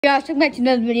Hey guys, welcome back to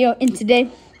another video, and today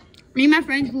me and my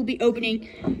friends will be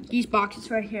opening these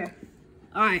boxes right here.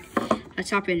 Alright,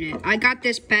 let's hop in it. I got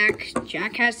this pack,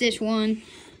 Jack has this one,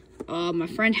 my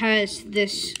friend has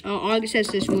this, August has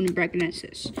this one, and Brecken has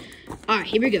this. Alright,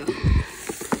 here we go.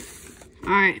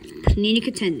 Alright, Panini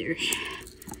Contenders.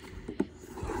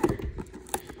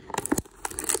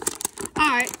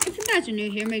 Alright, if you guys are new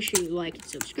here, make sure you like and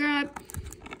subscribe.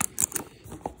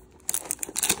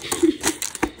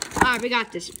 Alright, we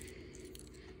got this.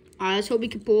 Alright, let's hope we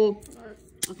can pull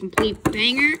a complete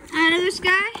banger out of this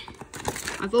guy.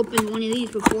 I've opened one of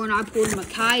these before, and I pulled a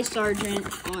Mekhi Sargent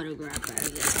autograph out of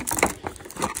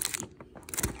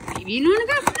it. Maybe you know what I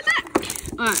got from the back.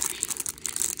 Alright.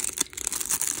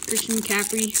 Christian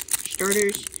McCaffrey,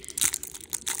 starters.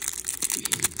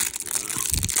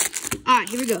 Alright,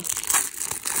 here we go.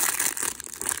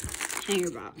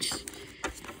 Hanger box.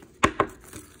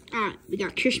 Alright, we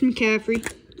got Christian McCaffrey.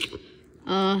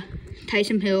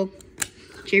 Tyson Hill,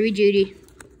 Jerry Jeudy,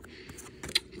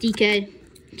 DK,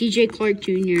 DJ Clark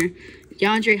Jr.,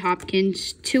 DeAndre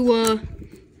Hopkins, Tua,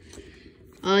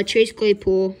 Chase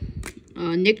Claypool,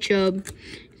 Nick Chubb,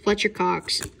 Fletcher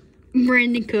Cox,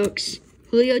 Brandon Cooks,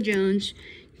 Julio Jones,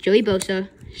 Joey Bosa,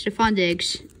 Stephon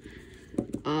Diggs,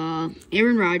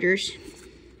 Aaron Rodgers.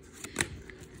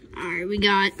 Alright, we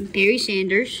got Barry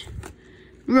Sanders,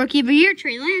 Rookie of the Year,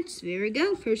 Trey Lance. There we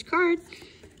go, first card.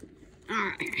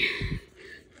 Alright,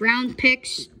 round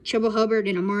picks, Chuba Hubbard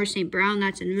and Amara St. Brown.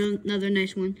 That's another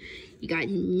nice one. You got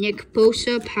Nick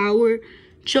Bosa, Power,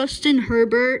 Justin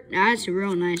Herbert. That's a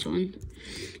real nice one.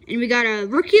 And we got a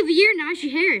Rookie of the Year,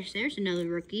 Najee Harris. There's another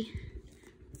rookie.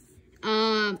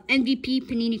 MVP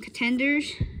Panini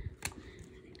Contenders.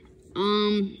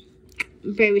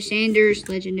 Barry Sanders,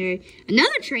 legendary.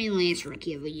 Another Trey Lance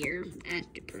Rookie of the Year. That's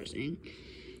depressing.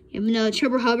 You have another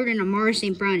Chuba Hubbard and Amara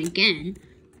St. Brown again.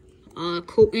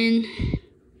 Clinton,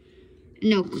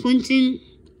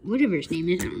 whatever his name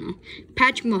is, I don't know.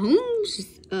 Patrick Mahomes,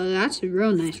 that's a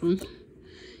real nice one.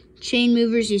 Chain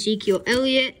Movers, Ezekiel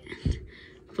Elliott,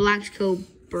 Flaxco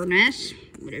Burness,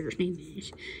 whatever his name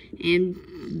is, and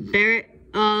Barrett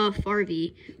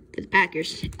Farvey for the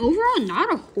Packers. Overall,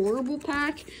 not a horrible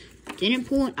pack. Didn't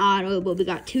pull an auto, but we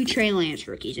got two Trey Lance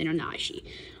rookies and a Najee.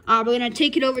 We're gonna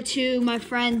take it over to my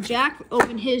friend Jack.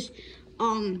 Open his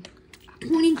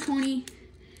 2020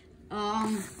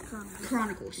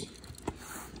 Chronicles.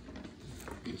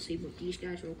 Let's see what these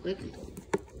guys real quick.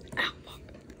 Ow,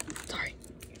 sorry.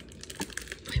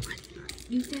 Wait, what?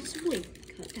 Use that swing.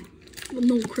 Cut down. Well,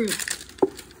 no crap.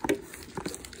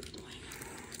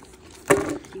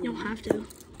 You don't have to.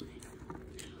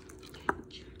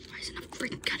 Why isn't a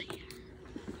freaking cutting here?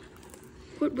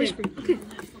 Quit whispering. Okay.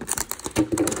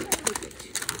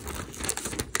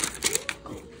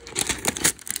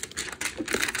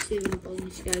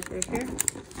 These guys right here.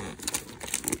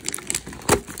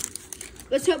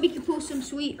 Let's hope we can pull some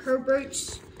sweet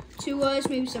Herberts to us,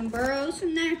 maybe some Burrows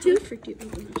in there too. Frick, you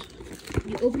open this.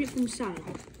 You open it from the side.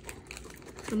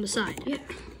 From the side? Yeah.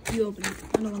 You open it.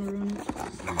 I don't want to ruin it.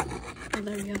 Oh,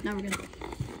 there we go. Now we're good.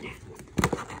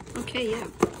 Okay, yeah.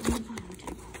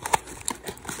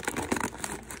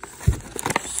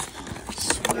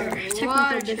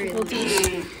 Technical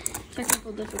difficulties.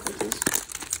 Technical difficulties.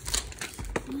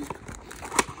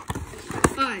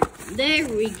 Alright, there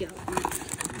we go.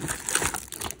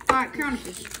 Alright,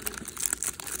 Chronicles.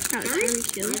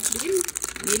 Tyreek Hill.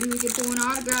 Maybe we can pull an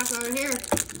autograph out of here.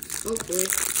 Hopefully.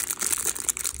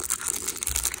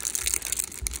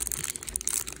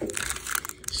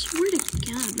 Swear to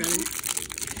God, brother.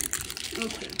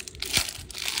 Okay.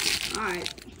 Alright.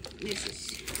 This is...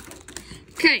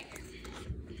 Okay.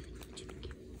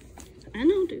 I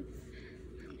know, dude.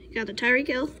 Got the Tyreek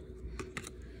Hill.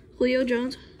 Julio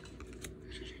Jones.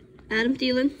 Adam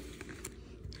Thielen.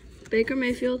 Baker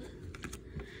Mayfield.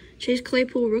 Chase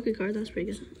Claypool rookie card. That's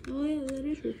pretty good. Oh, yeah, that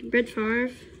is rookie. Brett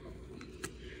Favre.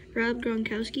 Rob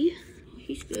Gronkowski.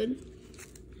 He's good.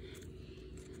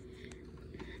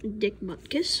 Dick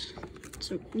Butkus.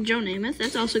 So Joe Namath.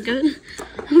 That's also good.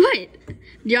 Wait.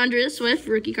 DeAndre Swift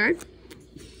rookie card.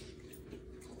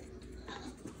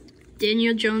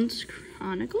 Daniel Jones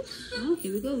Chronicles. Oh,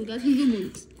 here we go. We got some good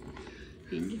ones.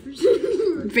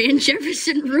 Van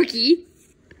Jefferson rookie.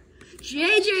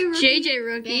 JJ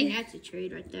rookie. Man, that's a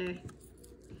trade right there.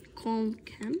 Cole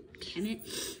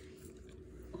Kemet.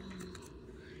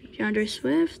 DeAndre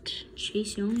Swift.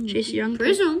 Chase Young.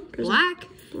 Prism. Black.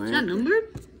 Is that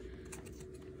numbered?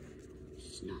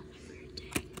 It's not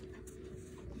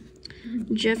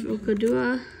numbered. Jeff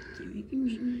Okudua.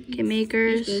 Cam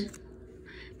Akers.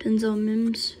 Penzel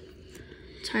Mims.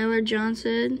 Tyler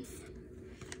Johnson.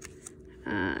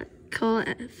 Call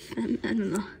I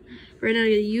don't know. Right out of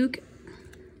the Uke.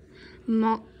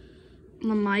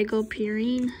 Lamigo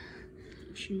Pirine.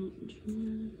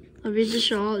 Aviza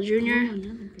Shaw Jr.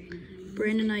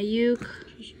 Brandon Ayuk.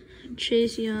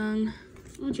 Chase Young.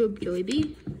 Oh, Joey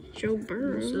B. Joe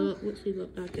Burrow. So let's see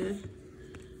about that guy.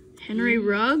 Henry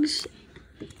Ruggs.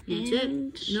 That's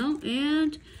it. No,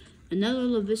 and another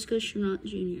LaVisca Chenault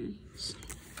Jr.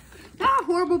 Not a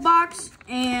horrible box,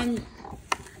 and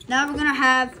now we're gonna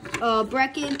have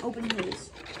Brecken open his.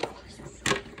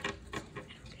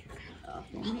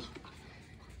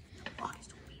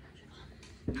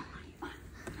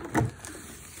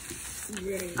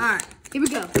 Alright, here we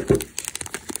go.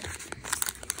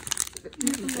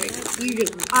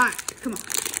 Alright, come on.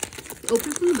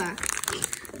 Open from the back.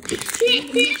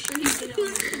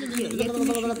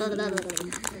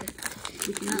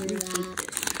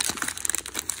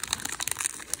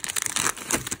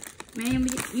 Man,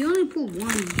 you only pulled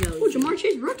one, Joey. Oh, Jamar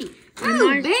Chase rookie.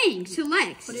 Oh, bang!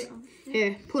 Selects.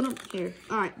 Here, put him here.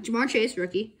 Alright, Jamar Chase,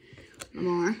 rookie.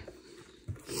 Lamar.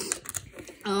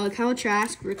 Kyle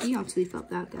Trask, rookie. I'll sleep up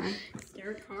that guy.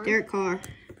 Derek Carr.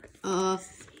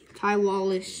 Ty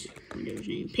Wallace. Whatever his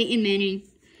name. Peyton Manning.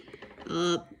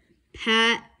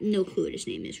 Pat, no clue what his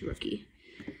name is, rookie.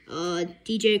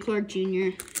 DJ Clark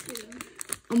Jr.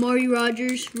 Amari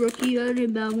Rogers, rookie. I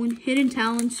did that one. Hidden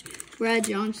Talents. Brad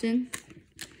Johnson.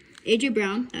 AJ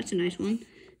Brown, that's a nice one.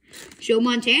 Joe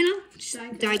Montana,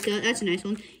 die-cut, that's a nice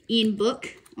one. Ian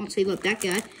Book, I'll save up that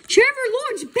guy. Trevor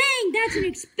Lawrence, bang, that's an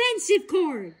expensive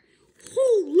card.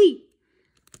 Holy.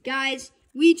 Guys,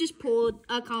 we just pulled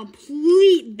a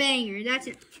complete banger. That's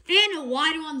it. And a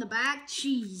wide one on the back.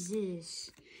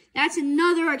 Jesus. That's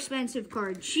another expensive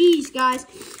card. Jeez, guys.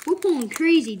 We're pulling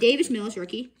crazy. Davis Mills,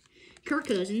 rookie. Kirk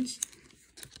Cousins.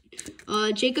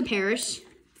 Jacob Harris.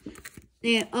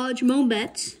 And Jamone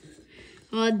Betts.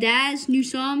 Daz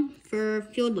Newsome for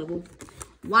field level.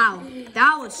 Wow,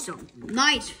 that was some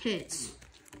nice hits.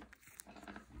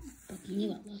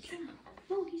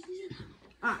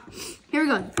 Alright, here we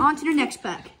go. On to the next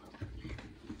pack.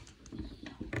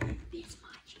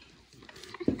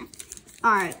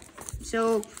 Alright,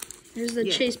 so here's the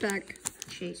Chase pack.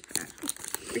 Chase pack.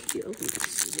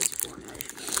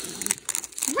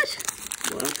 What?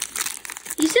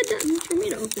 He said that for me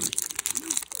to open.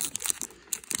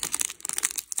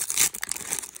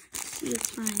 See, it's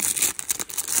fine.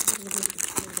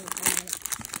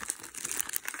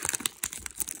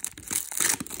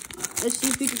 Let's see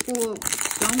if we can pull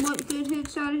somewhat good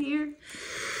hits out of here.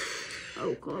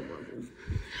 Oh, God,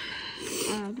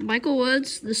 Michael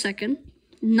Woods, the second.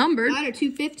 Numbered. Out of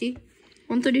 250.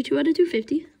 132 out of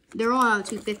 250. They're all out of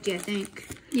 250, I think.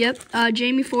 Yep.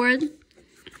 Jamie Ford,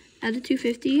 out of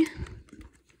 250.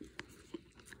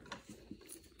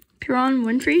 Perron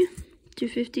Winfrey,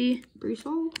 250. Brees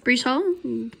Hall. Brees Hall.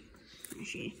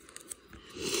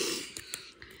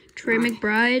 Trey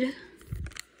McBride.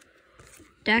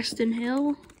 Daxton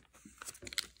Hill.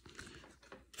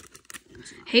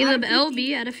 Caleb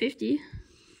LB out of 50.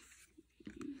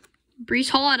 Brees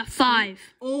Hall out of 5.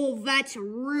 Oh, that's a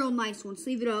real nice one.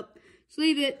 Sleeve it up.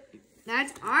 Sleeve it.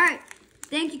 That's all right.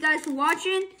 Thank you guys for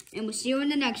watching, and we'll see you in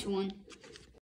the next one.